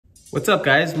What's up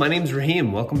guys, my name's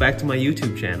Raheem. Welcome back to my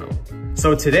YouTube channel.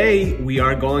 So today we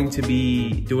are going to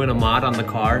be doing a mod on the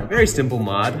car, very simple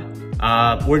mod.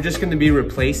 We're just gonna be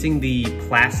replacing the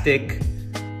plastic,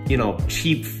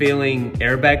 cheap feeling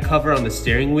airbag cover on the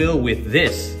steering wheel with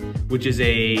this, which is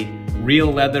a real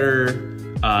leather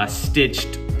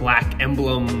stitched black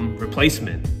emblem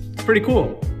replacement. It's pretty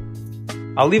cool.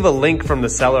 I'll leave a link from the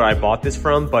seller I bought this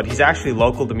from, but he's actually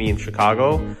local to me in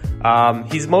Chicago.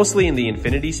 He's mostly in the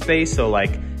Infinity space, so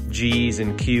like G's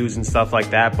and Q's and stuff like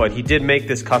that, but he did make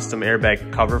this custom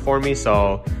airbag cover for me,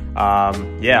 so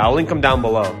yeah, I'll link him down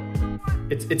below.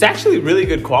 It's actually really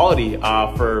good quality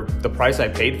for the price I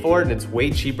paid for it, and it's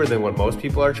way cheaper than what most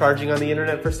people are charging on the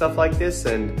internet for stuff like this.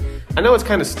 And I know it's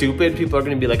kind of stupid. People are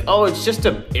gonna be like, oh, it's just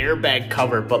an airbag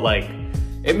cover, but like,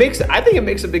 I think it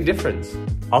makes a big difference.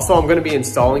 Also, I'm gonna be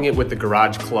installing it with the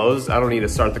garage closed. I don't need to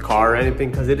start the car or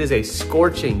anything because it is a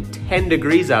scorching 10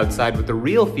 degrees outside with a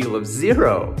real feel of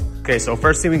 0. Okay, so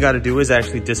first thing we gotta do is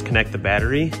actually disconnect the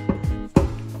battery.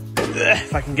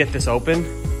 If I can get this open.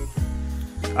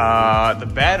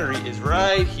 The battery is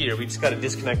right here. We just gotta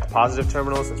disconnect the positive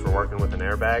terminal since we're working with an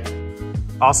airbag.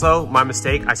 Also, my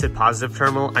mistake, I said positive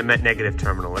terminal, I meant negative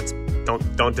terminal.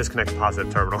 Don't disconnect the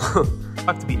positive terminal. I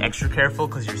have to be extra careful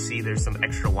because you see there's some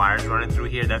extra wires running through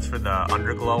here. That's for the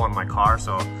underglow on my car,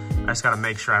 so I just gotta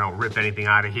make sure I don't rip anything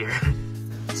out of here.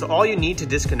 So all you need to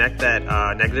disconnect that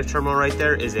negative terminal right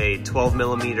there is a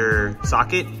 12mm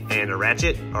socket and a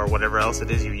ratchet or whatever else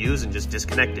it is you use, and just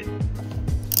disconnect it.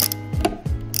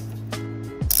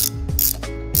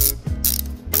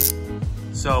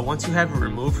 So once you have it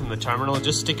removed from the terminal,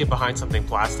 just stick it behind something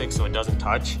plastic so it doesn't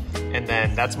touch. And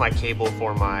then that's my cable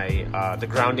for my, the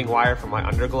grounding wire for my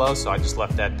underglow. So I just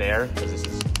left that there because this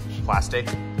is plastic.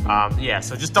 Yeah,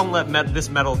 so just don't let this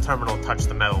metal terminal touch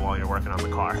the metal while you're working on the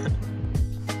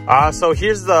car. So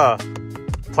here's the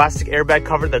plastic airbag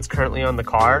cover that's currently on the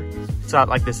car. It's got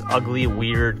like this ugly,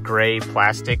 weird gray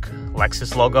plastic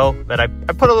Lexus logo that I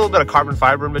put a little bit of carbon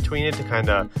fiber in between it to kind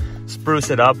of spruce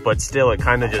it up, but still it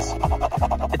kind of just,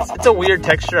 it's a weird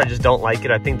texture. I just don't like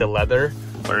it. I think the leather,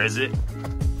 where is it?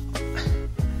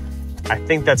 I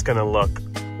think that's gonna look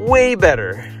way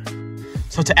better.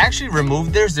 So to actually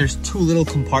remove there's two little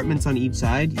compartments on each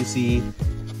side. You see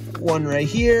one right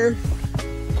here,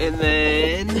 and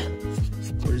then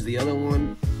where's the other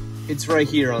one? It's right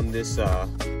here on this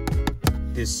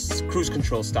this cruise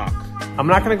control stock. I'm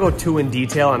not gonna go too in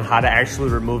detail on how to actually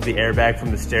remove the airbag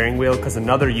from the steering wheel because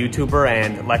another YouTuber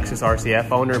and Lexus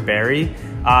RCF owner, Barry,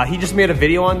 he just made a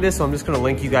video on this, so I'm just gonna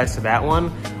link you guys to that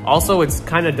one. Also, it's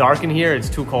kind of dark in here, it's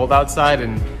too cold outside,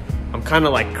 and I'm kind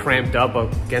of like cramped up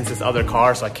against this other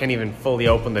car, so I can't even fully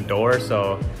open the door.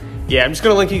 So yeah, I'm just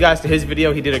gonna link you guys to his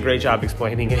video. He did a great job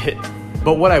explaining it.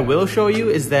 But what I will show you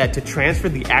is that to transfer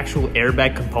the actual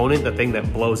airbag component, the thing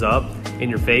that blows up in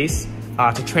your face,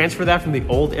 to transfer that from the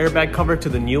old airbag cover to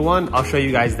the new one, I'll show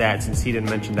you guys that since he didn't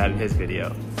mention that in his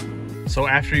video. So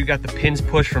after you got the pins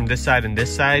pushed from this side and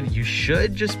this side, you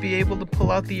should just be able to pull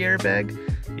out the airbag.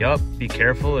 Yup, be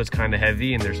careful, it's kind of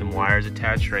heavy and there's some wires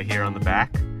attached right here on the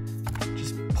back.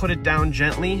 Just put it down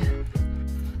gently.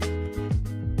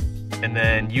 And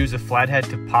then use a flathead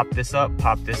to pop this up,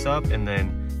 and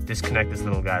then disconnect this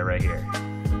little guy right here.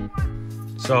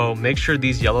 So make sure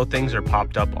these yellow things are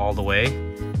popped up all the way.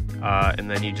 And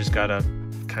then you just gotta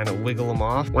kind of wiggle them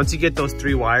off. Once you get those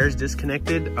 3 wires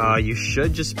disconnected, you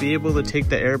should just be able to take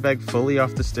the airbag fully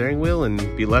off the steering wheel and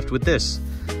be left with this.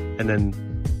 And then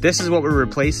this is what we're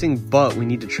replacing, but we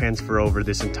need to transfer over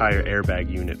this entire airbag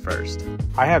unit first.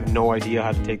 I have no idea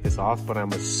how to take this off, but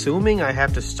I'm assuming I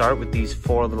have to start with these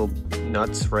 4 little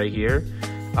nuts right here.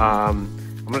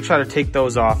 I'm gonna try to take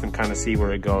those off and kind of see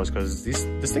where it goes, because this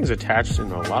thing's attached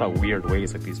in a lot of weird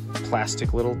ways, like these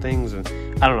plastic little things, and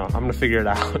I don't know, I'm gonna figure it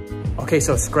out. Okay,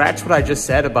 so scratch what I just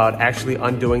said about actually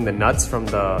undoing the nuts from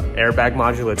the airbag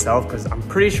module itself, because I'm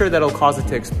pretty sure that'll cause it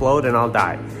to explode and I'll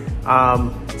die.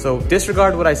 So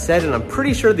disregard what I said, and I'm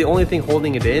pretty sure the only thing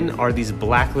holding it in are these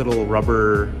black little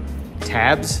rubber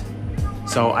tabs.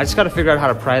 So I just gotta figure out how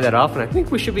to pry that off, and I think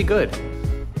we should be good.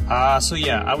 So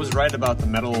yeah, I was right about the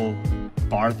metal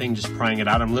bar thing, just prying it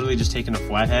out. I'm literally just taking a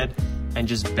flathead and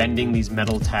just bending these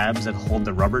metal tabs that hold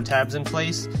the rubber tabs in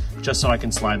place, just so I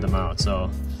can slide them out. So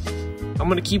I'm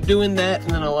gonna keep doing that,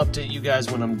 and then I'll update you guys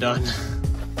when I'm done.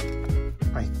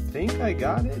 I think I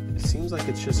got it. It seems like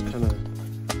it's just kind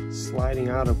of sliding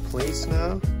out of place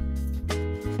now.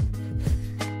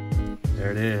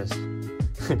 There it is.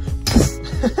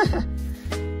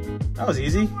 That was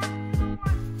easy.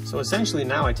 So essentially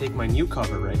now I take my new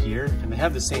cover right here, and they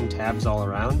have the same tabs all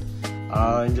around,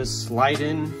 and just slide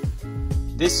in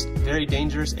this very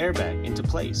dangerous airbag into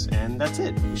place, and that's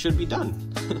it. You should be done.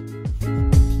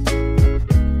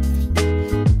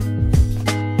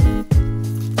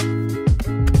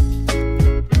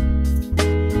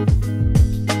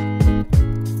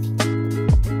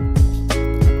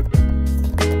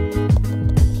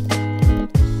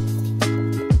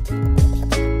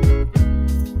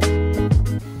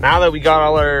 Now that we got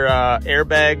all our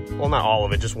airbag, well, not all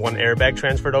of it, just one airbag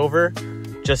transferred over,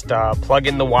 just plug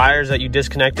in the wires that you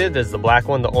disconnected. There's the black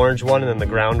one, the orange one, and then the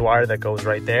ground wire that goes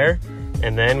right there.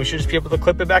 And then we should just be able to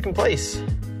clip it back in place.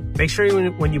 Make sure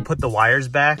when you put the wires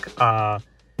back,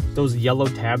 those yellow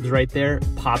tabs right there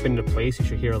pop into place. You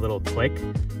should hear a little click.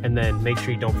 And then make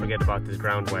sure you don't forget about this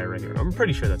ground wire right here. I'm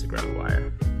pretty sure that's a ground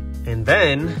wire. And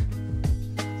then,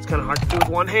 it's kind of hard to do with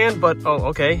one hand, but oh,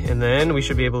 okay. And then we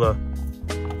should be able to,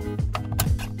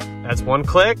 that's one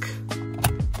click,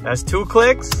 that's two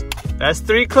clicks, that's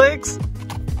three clicks.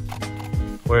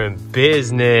 We're in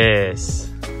business.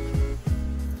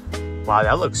 Wow,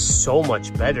 that looks so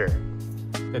much better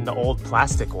than the old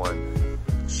plastic one.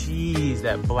 Jeez,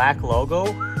 that black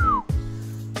logo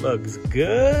looks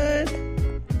good.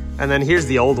 And then here's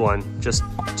the old one, just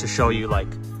to show you, like,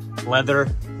 leather,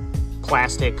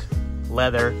 plastic,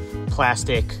 leather,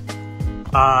 plastic.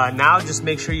 Now just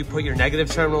make sure you put your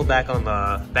negative terminal back on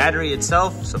the battery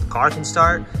itself so the car can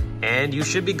start, and you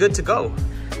should be good to go.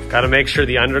 Gotta make sure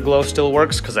the underglow still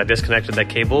works because I disconnected that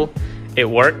cable. It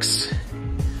works.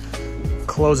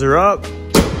 Close her up.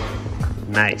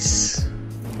 Nice.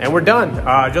 And we're done.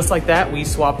 Just like that, we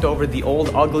swapped over the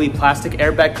old ugly plastic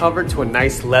airbag cover to a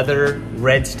nice leather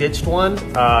red stitched one.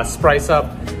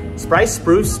 Spice,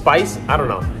 spruce, I don't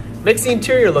know. Makes the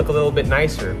interior look a little bit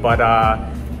nicer, but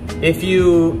if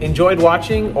you enjoyed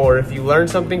watching or if you learned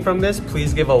something from this,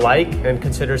 please give a like and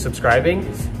consider subscribing.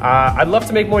 I'd love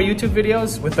to make more YouTube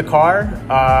videos with the car.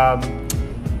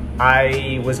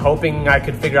 I was hoping I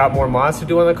could figure out more mods to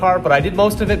do on the car, but I did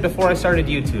most of it before I started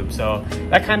YouTube, so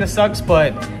that kind of sucks,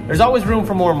 but there's always room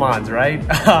for more mods, right?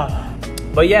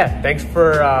 But yeah, thanks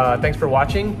for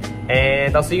watching,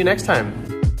 and I'll see you next time.